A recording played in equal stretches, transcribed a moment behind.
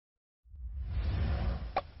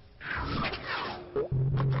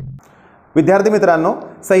विद्यार्थी मित्रांनो,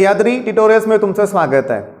 सह्याद्री ट्युटोरियल्समध्ये तुमचं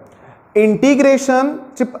स्वागत आहे.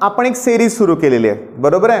 इंटिग्रेशनची आपण एक सिरीज सुरू केलेली आहे,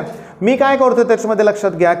 बरोबर आहे. मी काय करतोय त्याच्यामध्ये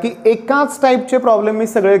लक्षात घ्या की एकाच टाईपचे प्रॉब्लेम मी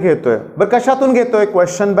सगळे घेतोय. बरं, कशातून घेतोय?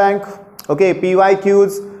 क्वेश्चन बँक, ओके,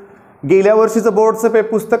 PYQs, गेल्या वर्षीचं बोर्डचं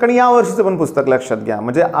पुस्तक आणि या वर्षीचं पण पुस्तक लक्षात घ्या.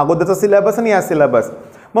 म्हणजे अगोदरचा सिलेबस आणि या सिलेबस.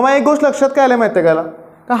 मग मला एक गोष्ट लक्षात काय आलं माहिती आहे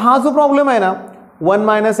का हा जो प्रॉब्लेम आहे ना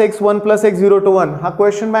 1 - x 1 + x 0 to 1 हा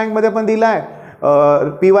क्वेश्चन बँकमध्ये पण दिला आहे,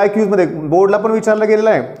 PYQs मध्ये बोर्डला पण विचारला गेलेला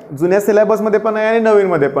आहे, जुन्या सिलेबसमध्ये पण आहे आणि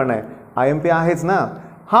नवीनमध्ये पण आहे. IMP आहेच ना.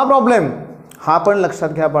 हा प्रॉब्लेम हा पण लक्षात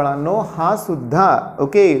घ्या बाळांनो, हा सुद्धा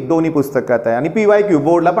ओके दोन्ही पुस्तकात आहे आणि PYQ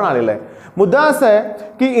बोर्डला पण आलेला आहे. मुद्दा असा आहे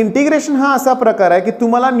की इंटिग्रेशन हा असा प्रकार आहे की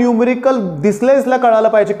तुम्हाला न्यूमेरिकल दिसलेसला कळायला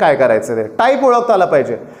पाहिजे काय करायचं, ते टाईप ओळखता आला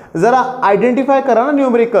पाहिजे. जरा आयडेंटिफाय करा ना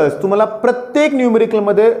न्यूमेरिकल्स, तुम्हाला प्रत्येक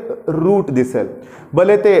न्यूमेरिकलमध्ये रूट दिसेल,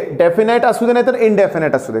 भले ते डेफिनेट असू दे नाही तर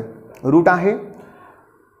इनडेफिनेट असू दे, रूट आहे.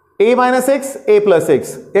 a - x a + x,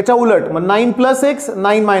 याच्या उलट मग 9 + x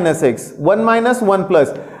 9 - x 1 -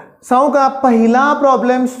 1 सांगू का, पहिला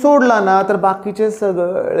प्रॉब्लेम सोडला ना तर बाकीचे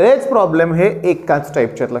सगळेच प्रॉब्लेम हे एकाच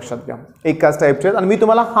टाईपचे आहेत. लक्षात घ्या, एकाच टाईपचे आहेत आणि मी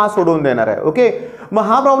तुम्हाला हा सोडवून देणार आहे. ओके, मग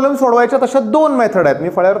हा प्रॉब्लेम सोडवायच्या तशा दोन मेथड आहेत. मी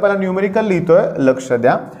फळ्यावर पहिला न्यूमेरिकल लिहितोय. लक्ष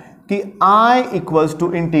द्या की I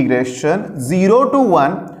 = इंटिग्रेशन 0 to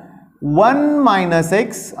 1 1 - x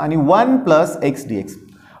आणि 1 + x dx.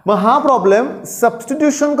 मग हा प्रॉब्लेम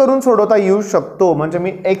सबस्टिट्यूशन करून सोडवता येऊ शकतो. म्हणजे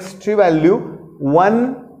मी x ची व्हॅल्यू 1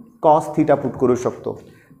 cos θ पुट करू शकतो,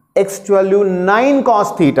 x ची व्हॅल्यू 9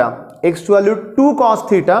 cos θ, x ची व्हॅल्यू 2 cos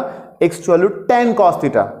θ, x ची व्हॅल्यू 10 cos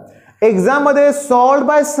θ. एक्झाम मध्ये सॉल्व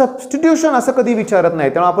बाय सबस्टिट्यूशन असं कधी विचारत नाही,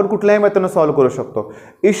 त्यामुळे आपण कुठल्याही मेथडने सॉल्व करू शकतो.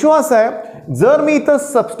 इश्यू असा आहे, जर मी इथं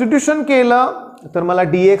सबस्टिट्यूशन केलं तर मला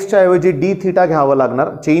dx च्या ऐवजी dθ घ्यावं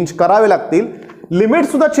लागणार, चेंज करावे लागतील, लिमिट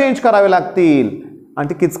सुद्धा चेंज करावे लागतील आणि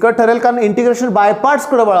ते किचकट ठरेल, कारण इंटिग्रेशन बाय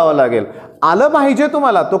पार्ट्सकडे वळावं लागेल. आलं पाहिजे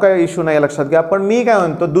तुम्हाला, तो काही इश्यू नाही, लक्षात घ्या. पण मी काय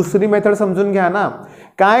म्हणतो, दुसरी मेथड समजून घ्या ना.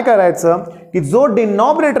 काय करायचं की जो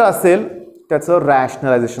डिनॉमिनेटर असेल त्याचं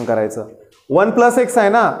रॅशनलायझेशन करायचं. 1 + x आहे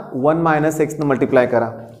ना, 1 - x न मल्टिप्लाय करा.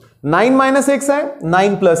 9 - x आहे,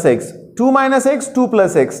 9 + x, 2 - x 2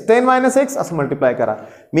 + x, 10 - x असं मल्टिप्लाय करा.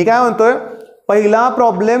 मी काय म्हणतोय, पहिला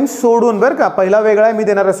प्रॉब्लेम सोडून, बरं का, पहिला वेगळा आहे, मी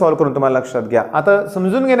देणार आहे सॉल्व्ह करून, तुम्हाला लक्षात घ्या. आता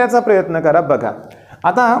समजून घेण्याचा प्रयत्न करा. बघा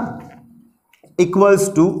आता =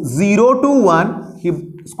 0 to 1 ही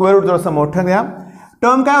स्क्वेअर रूट जरासं मोठं घ्या.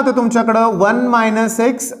 टर्म काय होतं तुमच्याकडं 1 -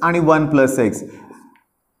 x आणि 1 + x.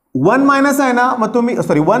 1 आहे ना, मग तुम्ही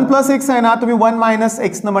 1 + x आहे ना, तुम्ही 1 -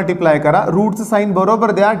 x न मल्टिप्लाय करा, रूटचं साईन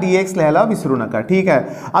बरोबर द्या, dx लिहायला विसरू नका. ठीक आहे.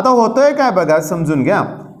 आता होतंय काय बघा, समजून घ्या.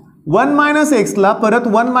 1 - x ला परत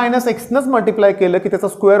 1 - x नच मल्टिप्लाय केलं की त्याचा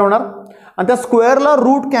स्क्वेअर होणार आणि त्या स्क्वेअरला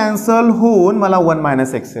रूट कॅन्सल होऊन मला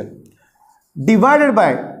 1 - x येईल. डिवायडेड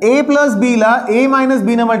बाय a + b ला a -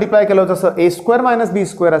 b न मल्टिप्लाय केलं होतं, तसं a² -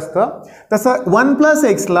 b² असतं, तसं 1 +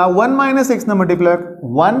 x ला 1 - x न मल्टिप्लाय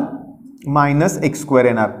 1 - x²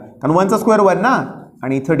 येणार, कारण 1 चा स्क्वेअर 1 ना,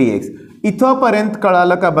 आणि इथं dx. इथंपर्यंत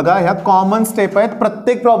कळालं का बघा, ह्या कॉमन स्टेप आहेत,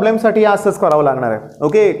 प्रत्येक प्रॉब्लेमसाठी असंच करावं लागणार आहे.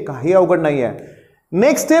 ओके, काही अवघड नाही आहे.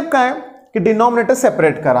 नेक्स्ट स्टेप काय की डिनॉमिनेटर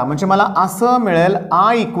सेपरेट करा. म्हणजे मला असं मिळेल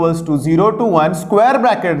I = 0 to 1 स्क्वेअर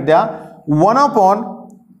ब्रॅकेट द्या 1/√1 -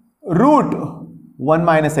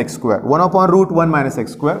 x², 1/√1 -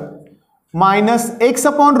 x² minus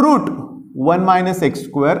x/√1 -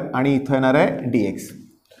 x² आणि इथं येणार आहे dx.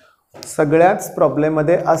 सगळ्याच प्रॉब्लेम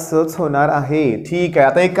मध्ये असंच होणार आहे. ठीक आहे,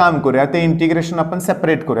 आता एक काम करूया, ते इंटिग्रेशन आपण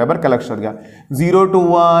सेपरेट करूया, बरं का, लक्षात घ्या. 0 to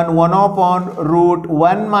 1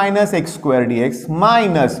 1/√1 - x² dx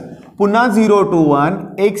मायनस पुन्हा 0 to 1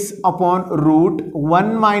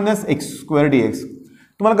 x/√1 - x² dx.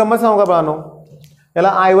 तुम्हाला गंमत सांगू का बाळांनो, याला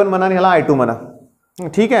I1 म्हणा आणि याला I2 म्हणा,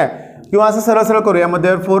 ठीक आहे, किंवा असं सरळ सरळ करूया.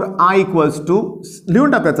 मध्ये फोर I =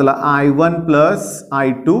 लिहून टाका, चला I1 +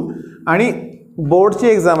 I2. आणि बोर्डची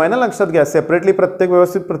एक्झाम आहे ना, लक्षात घ्या, सेपरेटली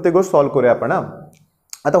व्यवस्थित प्रत्येक गोष्ट सॉल्व्ह करूया आपण.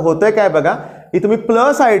 आता होतंय काय बघा, की तुम्ही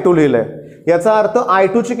 +I2 लिहिलंय, याचा अर्थ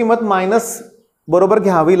I2 ची किंमत मायनस बरोबर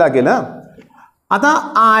घ्यावी लागेल. आता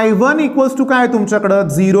I1 = काय तुमच्याकडं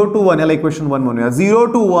 0 to 1, याला इक्वेशन 1 म्हणूया. 0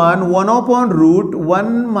 to 1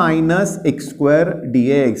 1/√1 - x²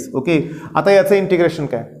 dx. ओके, आता याचं इंटिग्रेशन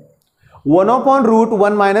काय,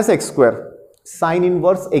 1/√1 - x², साइन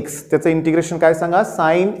इनवर्स x, त्याचं इंटिग्रेशन काय सांगा,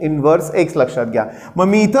 साइन इनवर्स x. लक्षात घ्या, मग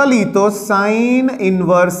मी इथं लिहितो साइन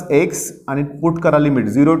इनवर्स x आणि पुट करा लिमिट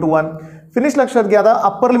 0 to 1, फिनिश. लक्षात घ्या, आता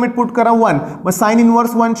अप्पर लिमिट पुट करा 1, मग साइन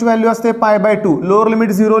इनवर्स 1 ची व्हॅल्यू असते π/2, लोअर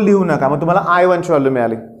लिमिट 0 लिहू नका, मग तुम्हाला I1 ची व्हॅल्यू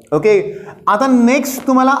मिळाली. ओके, आता नेक्स्ट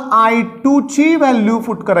तुम्हाला I2 ची व्हॅल्यू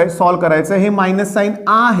पुट करायचं, सॉल्व्ह करायचं. हे मायनस साइन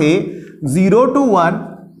आहे, 0 to 1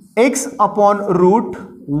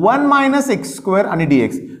 x/√1 - x² आणि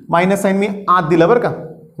dx. मायनस साईन मी आत दिलं बरं का.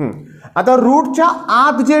 आता रूटच्या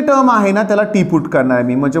आत जे टर्म आहे ना त्याला टी पुट करणार आहे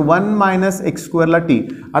मी, म्हणजे 1 मायनस एक्स स्क्वेअरला टी.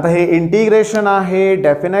 आता हे इंटिग्रेशन आहे,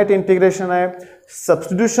 डेफिनाइट इंटिग्रेशन आहे,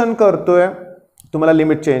 सबस्टिट्यूशन करतोय, तुम्हाला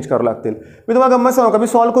लिमिट चेंज करावं लागतील. मी तुम्हाला गंमत सांगू का, मी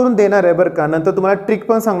सॉल्व्ह करून देणार आहे बरं का, नंतर तुम्हाला ट्रिक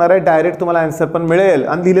पण सांगणार आहे, डायरेक्ट तुम्हाला आन्सर पण मिळेल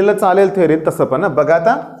आणि लिहिलेलं चालेल थेअरीत तसं पण. बघा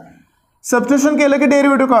आता सबस्टिट्यूशन केलं की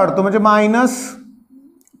डेरिव्हेटिव्ह काढतो, म्हणजे minus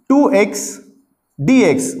 2x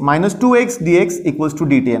dx minus 2x dx equals to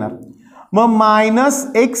dt येणार. मग minus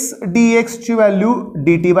x D एक्सची value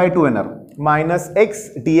dt bye 2 येणार. मायनस एक्स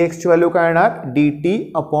डी एक्सची व्हॅल्यू काय येणार, dt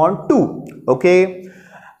अपॉन 2. ओके,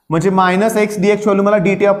 म्हणजे मायनस एक्स डी एक्सची व्हॅल्यू मला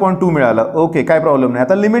dt अपॉन 2 मिळालं. ओके, काय प्रॉब्लेम नाही.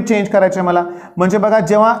 आता लिमिट चेंज करायची आहे मला, म्हणजे बघा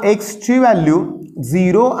जेव्हा एक्सची व्हॅल्यू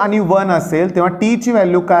 0 आणि 1 असेल तेव्हा टीची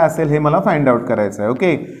व्हॅल्यू काय असेल हे मला फाइंड आउट करायचं आहे.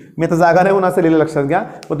 ओके, मी आता जागा नाही होऊन असं लिहिलं, लक्षात घ्या.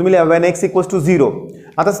 मग तुम्ही लिहा when x इक्वल्स टू 0.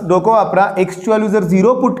 आता डोकं वापरा, एक्सची व्हॅल्यू जर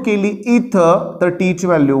 0 पुट केली इथं तर टीची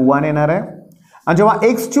व्हॅल्यू 1 येणार आहे. आणि जेव्हा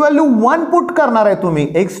एक्सची व्हॅल्यू 1 पुट करणार आहे तुम्ही,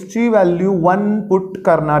 एक्सची व्हॅल्यू 1 पुट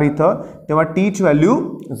करणार इथं, तेव्हा टीची व्हॅल्यू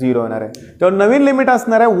 0 येणार आहे. तेव्हा नवीन लिमिट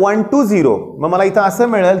असणार आहे 1 to 0. मग मला इथं असं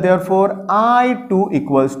मिळेल therefore I2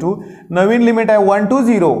 equals to, Naveen limit आहे 1 to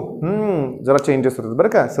 0. जरा चेंजेस होतात बरं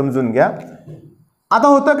का, समजून घ्या. आता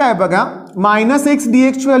होतं काय बघा, minus x D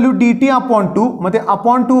एक्सची value dt upon 2, मग ते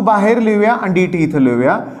अपॉन 2 बाहेर लिहूया आणि dt इथं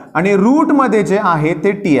लिहूया, आणि रूटमध्ये जे आहे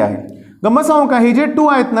ते t आहे. गंमत सांगू का, हे जे 2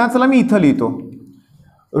 आहेत ना, चला मी इथं लिहितो.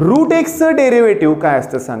 रूट एक्सचं डेरिव्हेटिव्ह काय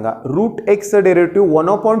असतं सांगा, रूट एक्सचं डेरिव्हेटिव्ह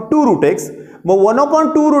 1/2 रूट एक्स. मग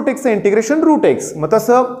 1/2 रूट एक्सचं इंटिग्रेशन रूट एक्स, मग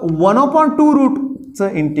तसं 1/2 रूटचं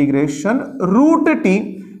इंटिग्रेशन रूट टी,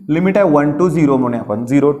 लिमिट आहे 1 to 0 म्हणून आपण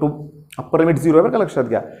 0 to अप्पर लिमिट 0 आहे बरं का, लक्षात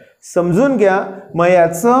घ्या, समजून घ्या. मग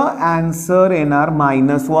याचं आन्सर येणार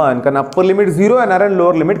 -1, कारण अप्पर लिमिट 0 येणार आणि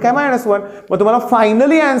लोअर लिमिट काय -1. मग तुम्हाला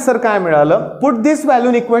फायनली आन्सर काय मिळालं, put this value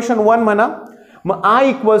in equation 1 म्हणा. मग I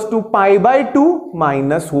इक्वल्स टू π/2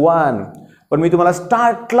 -1. पण मी तुम्हाला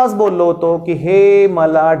स्टार्टलाच बोललो होतो की हे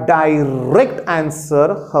मला डायरेक्ट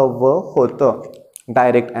आन्सर हवं होतं,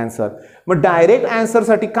 डायरेक्ट आन्सर. मग डायरेक्ट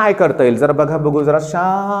आन्सरसाठी काय करता येईल जरा बघा, बघू जरा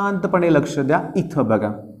शांतपणे लक्ष द्या. इथं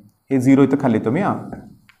बघा, हे 0 इथं खाली तुम्ही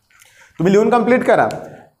तुम्ही लिहून कंप्लीट करा.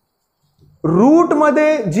 रूट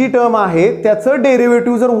मध्ये जी टर्म आहे त्याचं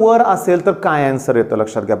डेरिव्हेटिव्ह जर वर असेल तर काय आन्सर येतं,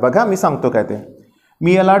 लक्षात घ्या. बघा मी सांगतो काय ते,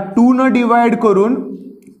 मी याला 2 न डिवाइड करून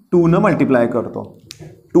 2 न मल्टिप्लाय करतो.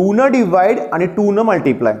 2 न डिवाइड आणि 2 न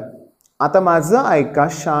मल्टिप्लाय. आता माझं ऐका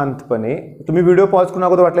शांतपणे, तुम्ही व्हिडिओ पॉज करून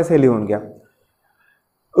अगोदर वाटल्यास हे लिहून घ्या.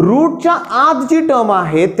 रूटच्या आत जी टर्म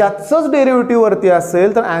आहे त्याचंच डेरिव्हेटिव्ह वरती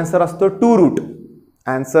असेल तर आन्सर असतो 2 रूट.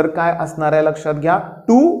 आन्सर काय असणार आहे लक्षात घ्या,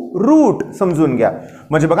 2 रूट. समजून घ्या.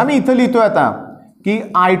 म्हणजे बघा मी इथं लिहितोय आता की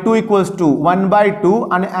I2 इक्वल्स टू 1/2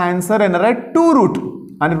 आणि आन्सर येणार आहे 2 रूट.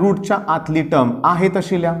 आणि रूटच्या आतली टर्म आहे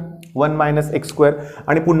तशी लिहा 1 मायनस एक्स स्क्वेअर,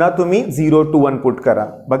 आणि पुन्हा तुम्ही 0 to 1 पुट करा.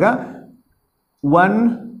 बघा 1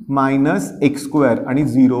 मायनस एक्स स्क्वेअर आणि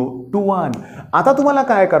 0 to 1. आता तुम्हाला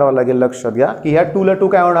काय करावं लागेल लक्षात घ्या की ह्या 2 ला 2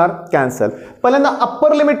 काय होणार, कॅन्सल. पहिल्यांदा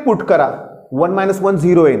अप्पर लिमिट पुट करा, 1 - 1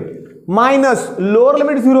 0 येईल, मायनस लोअर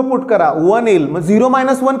लिमिट 0 पुट करा, 1 येईल. मग 0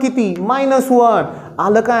 - 1 किती, -1.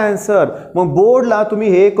 आलं काय आन्सर. मग बोर्डला तुम्ही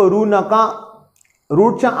हे करू नका,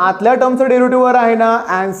 रूटच्या आतल्या टर्मचं डेरिव्हेटिव्ह वर आहे ना,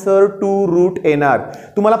 आन्सर 2 रूट येणार.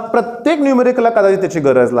 तुम्हाला प्रत्येक न्यूमेरिकलला कदाचित त्याची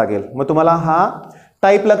गरज लागेल. मग तुम्हाला हा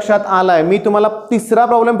टाईप लक्षात आलाय. मी तुम्हाला तिसरा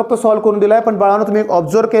प्रॉब्लेम फक्त सॉल्व्ह करून दिलाय, पण बाळांनो तुम्ही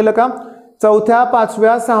ऑब्झर्व केलं का, 4थ्या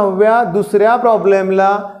 5व्या 6व्या दुसऱ्या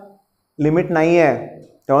प्रॉब्लेमला लिमिट नाही आहे,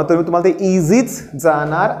 तेव्हा तुम्हाला ते इझीच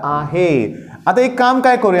जाणार आहे. आता एक काम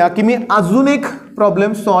काय करूया की मी अजून एक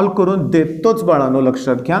प्रॉब्लेम सॉल्व्ह करून देतोच बाळांनो,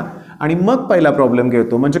 लक्षात घ्या, आणि मग पहिला प्रॉब्लेम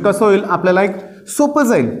घेतो. म्हणजे कसं होईल, आपल्याला एक सोपं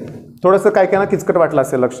जाईल. थोडंसं काय काय ना किचकट वाटलं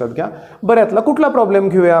असेल, लक्षात घ्या. बरं, यातला कुठला प्रॉब्लेम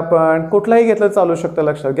घेऊया आपण, कुठलाही घेतलं चालू शकतं,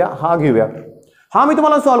 लक्षात घ्या. हा घेऊया, हा मी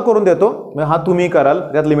तुम्हाला सॉल्व्ह करून देतो, हा तुम्ही कराल,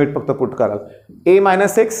 त्यात लिमिट फक्त पुट कराल. a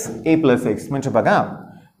 - x a + x. म्हणजे बघा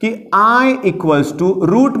की I equals to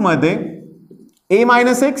रूटमध्ये a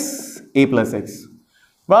 - x a + x.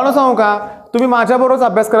 बघा सांगू का, तुम्ही माझ्याबरोबरच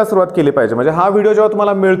अभ्यास करायला सुरुवात केली पाहिजे. म्हणजे हा व्हिडिओ जेव्हा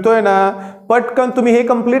तुम्हाला मिळतोय ना, पटकन तुम्ही हे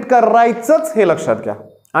कंप्लीट करायचंच, हे लक्षात घ्या.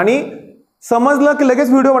 आणि समजलं की लगेच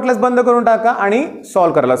व्हिडिओ वाटल्यास बंद करून टाका आणि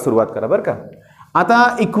सॉल्व्ह करायला सुरुवात करा बरं का. आता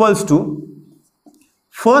इक्वल्स टू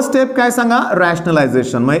फर्स्ट स्टेप काय सांगा,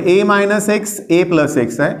 रॅशनलायझेशन. मग a - x a +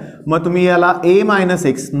 x आहे, मग तुम्ही याला a -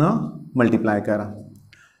 x न मल्टिप्लाय करा.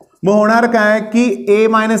 मग होणार काय की a -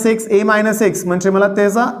 x a - x म्हणजे मला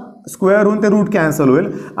त्याचा स्क्वेअर होऊन ते रूट कॅन्सल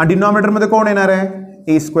होईल, आणि डिनॉमिनेटरमध्ये कोण येणार आहे,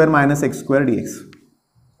 a² - x² dx.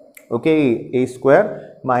 Okay,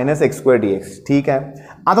 a² - x² dx. ठीक आहे.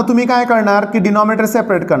 आता तुम्ही काय करणार की डिनॉमिनेटर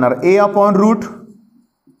सेपरेट करणार, a upon route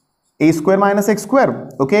a² - x².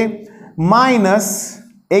 Okay, minus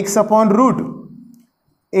x upon route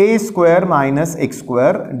A square minus x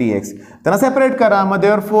square dx. त्यांना सेपरेट करा. मग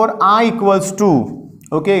therefore I equals to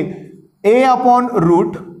okay A upon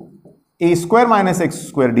route A square minus x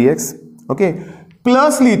square dx. Okay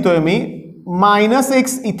plus लिहितोय मी minus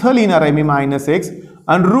x इथं लिहिणार आहे मी minus x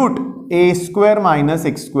आणि route ए square minus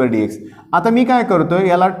x square dx. आता मी काय करतोय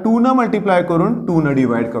याला 2 न मल्टिप्लाय करून 2 न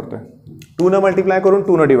डिवाइड करतोय. 2 न मल्टिप्लाय करून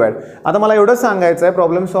 2 न डिवाइड. आता मला एवढं सांगायचं आहे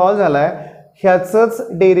प्रॉब्लेम सॉल्व्ह झालाय ह्याचंच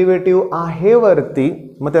डेरिव्हेटिव्ह आहे वरती.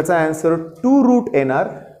 मग त्याचा आन्सर 2 रूट येणार.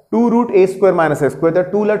 2 रूट ए स्क्वेअर मायनस एक्स स्क्वेअर. त्या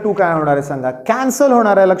 2 ला 2 काय होणार आहे सांगा कॅन्सल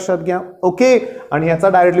होणार आहे लक्षात घ्या. ओके आणि ह्याचा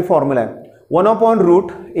डायरेक्टली फॉर्म्युला आहे 1 अपॉन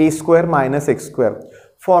रूट ए square minus x square.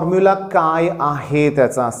 Formula काय आहे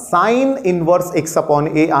त्याचा साइन इनवर्स एक्स अपॉन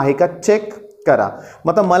ए आहे का चेक करा.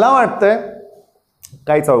 मग आता मला वाटतंय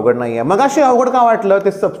काहीच अवघड नाही आहे. मग अशी अवघड का वाटलं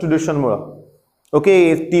ते सबस्टिट्यूशनमुळं.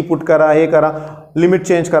 ओके टी पुट करा हे करा लिमिट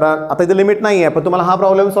चेंज करा. आता इथे लिमिट नाही आहे पण तुम्हाला हा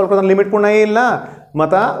प्रॉब्लेम सॉल्व्ह करताना लिमिट पुन्हा येईल ना. मग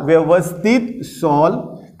आता व्यवस्थित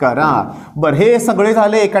सॉल्व्ह करा. बरं हे सगळे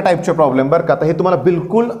झाले एका टाईपचे प्रॉब्लेम बरं का. आता हे तुम्हाला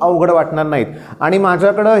बिलकुल अवघड वाटणार नाहीत. आणि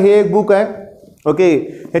माझ्याकडं हे एक बुक आहे ओके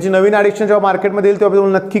ह्याची नवीन ॲडिक्शन जेव्हा मार्केटमध्ये येईल तेव्हा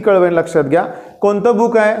तुम्हाला नक्की कळवेन. लक्षात घ्या कोणतं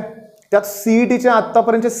बुक आहे त्यात CETचे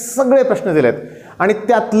आत्तापर्यंतचे सगळे प्रश्न दिलेत आणि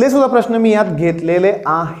त्यातले सुद्धा प्रश्न मी यात घेतलेले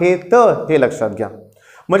आहेत हे लक्षात घ्या.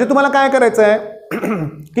 म्हणजे तुम्हाला काय करायचं आहे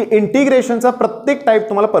की इंटिग्रेशनचा प्रत्येक टाईप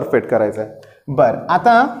तुम्हाला परफेक्ट करायचा आहे. बरं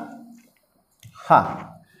आता हा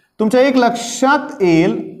तुमच्या एक लक्षात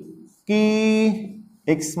येईल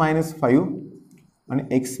की x मायनस 5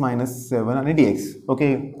 आणि x मायनस 7 आणि dx.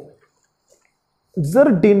 ओके जर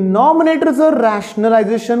डिनॉमिनेटर जर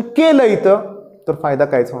रॅशनलायझेशन केलं इथं तर फायदा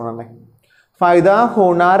काहीच होणार नाही. फायदा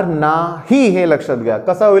होणार नाही हे लक्षात घ्या.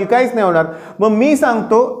 कसा होईल काहीच नाही होणार. मग मी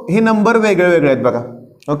सांगतो हे नंबर वेगळे वेगळे आहेत बघा.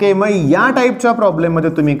 ओके मग या टाईपच्या प्रॉब्लेममध्ये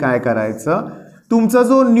तुम्ही काय करायचं तुमचा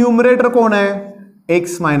जो न्यूमरेटर कोण आहे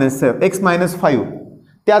x मायनस 5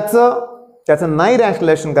 त्याचं नाही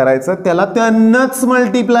रॅशनलायझेशन करायचं त्याला त्यांनाच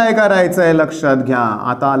मल्टिप्लाय करायचं आहे. लक्षात घ्या.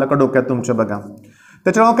 आता आलं का डोक्यात तुमच्या बघा.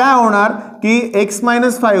 त्याच्यामुळे काय होणार की x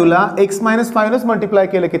minus 5ला x minus 5नच multiply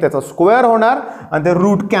केलं की त्याचा स्क्वेअर होणार आणि ते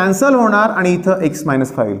रूट कॅन्सल होणार आणि इथं x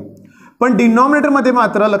मायनस 5. पण डिनॉमिनेटरमध्ये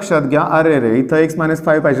मात्र लक्षात घ्या अरे रे इथं x मायनस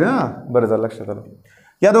 5 पाहिजे ना. बरं झालं लक्षात आलं.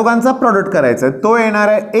 या दोघांचा प्रॉडक्ट करायचा आहे तो येणार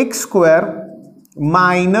आहे x स्क्वेअर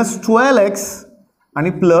मायनस 12x आणि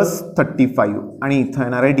प्लस 35 आणि इथं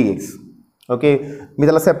येणार आहे dx. ओके मी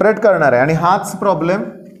त्याला सेपरेट करणार आहे आणि हाच प्रॉब्लेम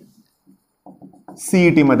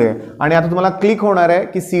CET मध्ये. आणि आता तुम्हाला क्लिक होणार आहे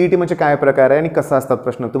की CET म्हणजे काय प्रकार आहे आणि कसा असतात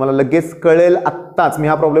प्रश्न तुम्हाला लगेच कळेल. आत्ताच मी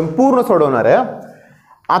हा प्रॉब्लेम पूर्ण सोडवणार आहे.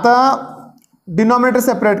 आता डिनॉमिनेटर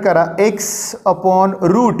सेपरेट करा x upon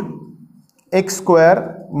route x square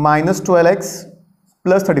minus 12x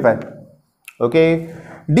plus 35. Okay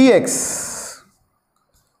dx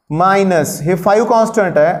minus हे 5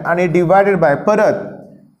 कॉन्स्टंट आहे आणि डिवायडेड बाय परत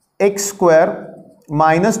एक्स स्क्वेअर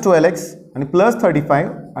मायनस 12x आणि प्लस 35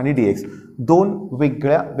 आणि dx. 2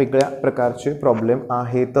 वेगळ्या वेगळ्या प्रकारचे प्रॉब्लेम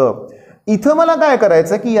आहेत. इथं मला काय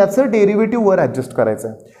करायचं की याचं डेरिव्हेटिव्ह वर ॲडजस्ट करायचं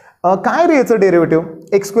आहे. काय रे याचं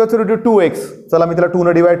डेरिव्हेटिव्ह एक्स स्क्वेअरचं डेरिव्हेटिव्ह 2x. चला मी त्याला 2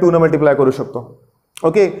 न डिवाइड 2 न मल्टिप्लाय करू शकतो.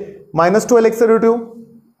 ओके मायनस 12xचं डेरिव्हेटिव्ह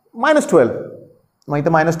मायनस 12 मग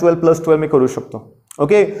इथं मायनस 12 प्लस 12 मी करू शकतो.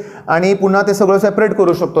 ओके आणि पुन्हा ते सगळं सेपरेट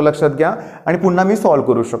करू शकतो लक्षात घ्या आणि पुन्हा मी सॉल्व्ह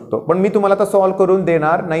करू शकतो. पण मी तुम्हाला आता सॉल्व्ह करून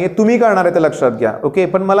देणार नाहीये तुम्ही करणार आहे ते लक्षात घ्या. ओके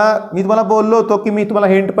पण मी तुम्हाला बोललो होतो की मी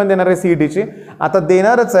तुम्हाला हिंट पण देणार आहे CETची आता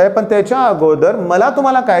देणारच आहे. पण त्याच्या अगोदर मला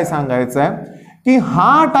तुम्हाला काय सांगायचं आहे की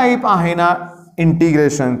हा टाईप आहे ना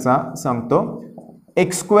इंटिग्रेशनचा सांगतो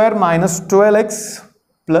x square minus 12x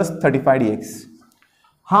plus 35 dx.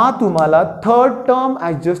 हा तुम्हाला थर्ड टर्म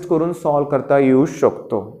ॲडजस्ट करून सॉल्व्ह करता येऊ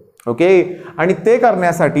शकतो. ओके आणि ते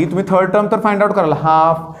करण्यासाठी तुम्ही थर्ड टर्म तर फाइंड आउट कराल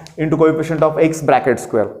half into coefficient of x bracket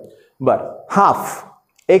square. बरं हाफ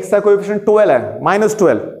एक्सचा कोएफिशिएंट 12 आहे मायनस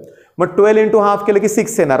 12 मग 12 इंटू हाफ केलं की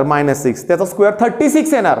 6 येणार मायनस 6 त्याचा स्क्वेअर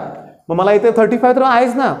 36 येणार. मग मला इथे 35 तर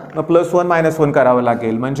आहेच ना मग प्लस 1 मायनस 1 करावं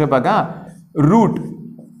लागेल. म्हणजे बघा route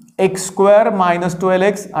x square minus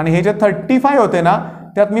 12x आणि हे जे 35 होते ना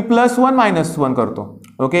त्यात मी प्लस 1 मायनस 1 करतो.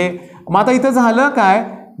 ओके मग आता इथं झालं काय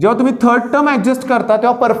जेव्हा तुम्ही थर्ड टर्म ॲडजस्ट करता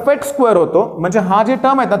तेव्हा परफेक्ट स्क्वेअर होतो. म्हणजे हा जे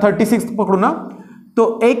टर्म आहे ना 36 पकडू ना तो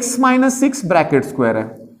x मायनस 6 ब्रॅकेट स्क्वेअर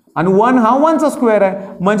आहे आणि 1 हा 1चा स्क्वेअर आहे.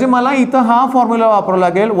 म्हणजे मला इथं हा फॉर्म्युला वापरावा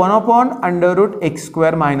लागेल 1 upon under route x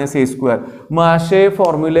square minus ए स्क्वेअर. मग असे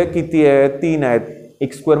फॉर्म्युले किती आहेत 3 आहेत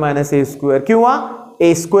एक्स स्क्वेअर मायनस ए स्क्वेअर किंवा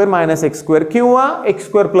ए स्क्वेअर मायनस एक्स स्क्वेअर किंवा एक्स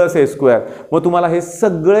स्क्वेअर प्लस ए स्क्वेअर. मग तुम्हाला हे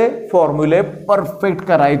सगळे फॉर्म्युले परफेक्ट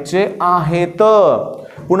करायचे आहेत.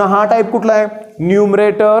 पुन्हा हा टाईप कुठला आहे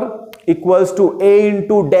numerator equals to A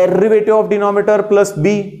into derivative of denominator plus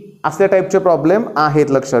बी. असल्या टाईपचे प्रॉब्लेम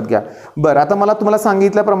आहेत, लक्षात घ्या. बरं, आता मला तुम्हाला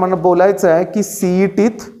सांगितल्याप्रमाणे बोलायचं आहे की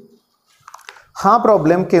सीईटीत हा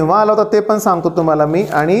प्रॉब्लेम केव्हा आला होता ते पण सांगतो तुम्हाला मी,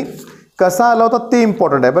 आणि कसा आला होता ते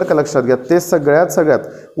इम्पॉर्टंट आहे बरं का, लक्षात घ्या. ते सगळ्यात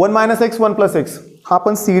 1 - x 1 + x हा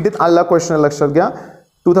पण सीईटीत आला क्वेश्चन, लक्षात घ्या,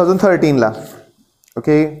 2013ला.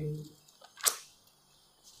 ओके,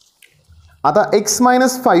 आता x -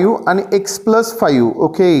 5 आणि x + 5.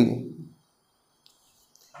 ओके,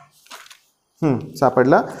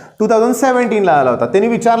 सापडला, 2017ला आला होता. त्यांनी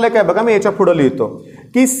विचारलं काय बघा, मी याच्या पुढे लिहितो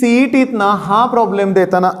की सीईटीत ना हा प्रॉब्लेम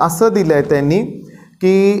देताना असं दिलंय त्यांनी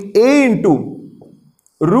की a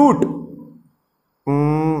 √√a²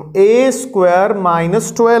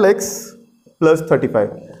 - 12x + 35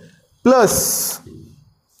 plus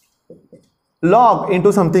log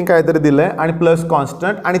into something काहीतरी दिलंय आणि प्लस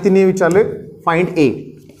कॉन्स्टंट, आणि तिने विचारले फाइंड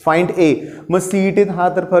ए. मग सीईटीत हा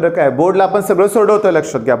तर फरक आहे. बोर्डला आपण सगळं सोडवतोय,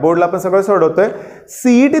 लक्षात घ्या, बोर्डला आपण सगळं सोडवतोय.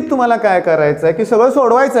 सीईटीत तुम्हाला काय करायचं आहे की सगळं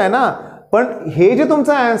सोडवायचं आहे ना, पण हे जे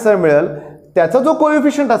तुमचा आन्सर मिळेल त्याचा जो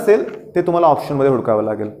कोएफिशियंट असेल ते तुम्हाला ऑप्शनमध्ये हुडकावं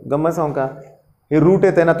लागेल. गंमत सांगू का, हे रूट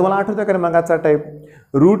येते ना, तुम्हाला आठवतं का मगाचा टाईप,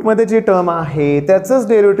 रूटमध्ये जे टर्म आहे त्याचंच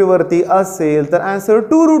डेरिव्हेटिव्ह वरती असेल तर आन्सर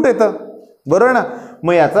 2 रूट येतं, बरोबर ना.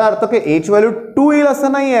 मग याचा अर्थ की एच व्हॅल्यू 2 येईल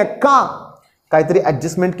असं नाही आहे का, काहीतरी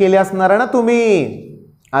ऍडजस्टमेंट केली असणार आहे ना तुम्ही,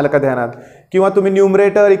 आलं का ध्यानात. किंवा तुम्ही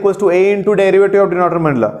numerator = a × derivative of denominator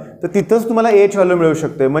म्हणलं तर तिथंच तुम्हाला एच व्हॅल्यू मिळू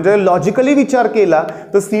शकते. म्हणजे लॉजिकली विचार केला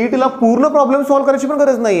तर सीईटीला पूर्ण प्रॉब्लेम सॉल्व्ह करायची पण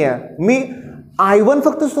गरज नाही आहे. मी I1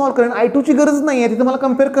 फक्त सॉल्व्ह करेन, I2ची गरज नाही आहे, तिथं मला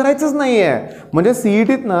कम्पेअर करायचंच नाही आहे. म्हणजे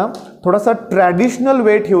सीईटीत ना थोडासा ट्रॅडिशनल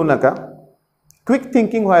वे ठेवू नका, क्विक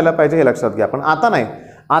थिंकिंग व्हायला पाहिजे, हे लक्षात घ्या. पण आता नाही,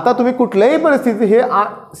 आता तुम्ही कुठल्याही परिस्थितीत हे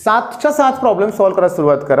 7च्या 7 प्रॉब्लेम सॉल्व्ह करायला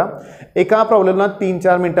सुरुवात करा. एका प्रॉब्लेमला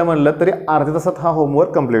 3-4 मिनिटं म्हणलं तरी अर्ध्या तासात हा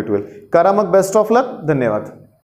होमवर्क कंप्लीट होईल. करा मग. बेस्ट ऑफ लक. धन्यवाद.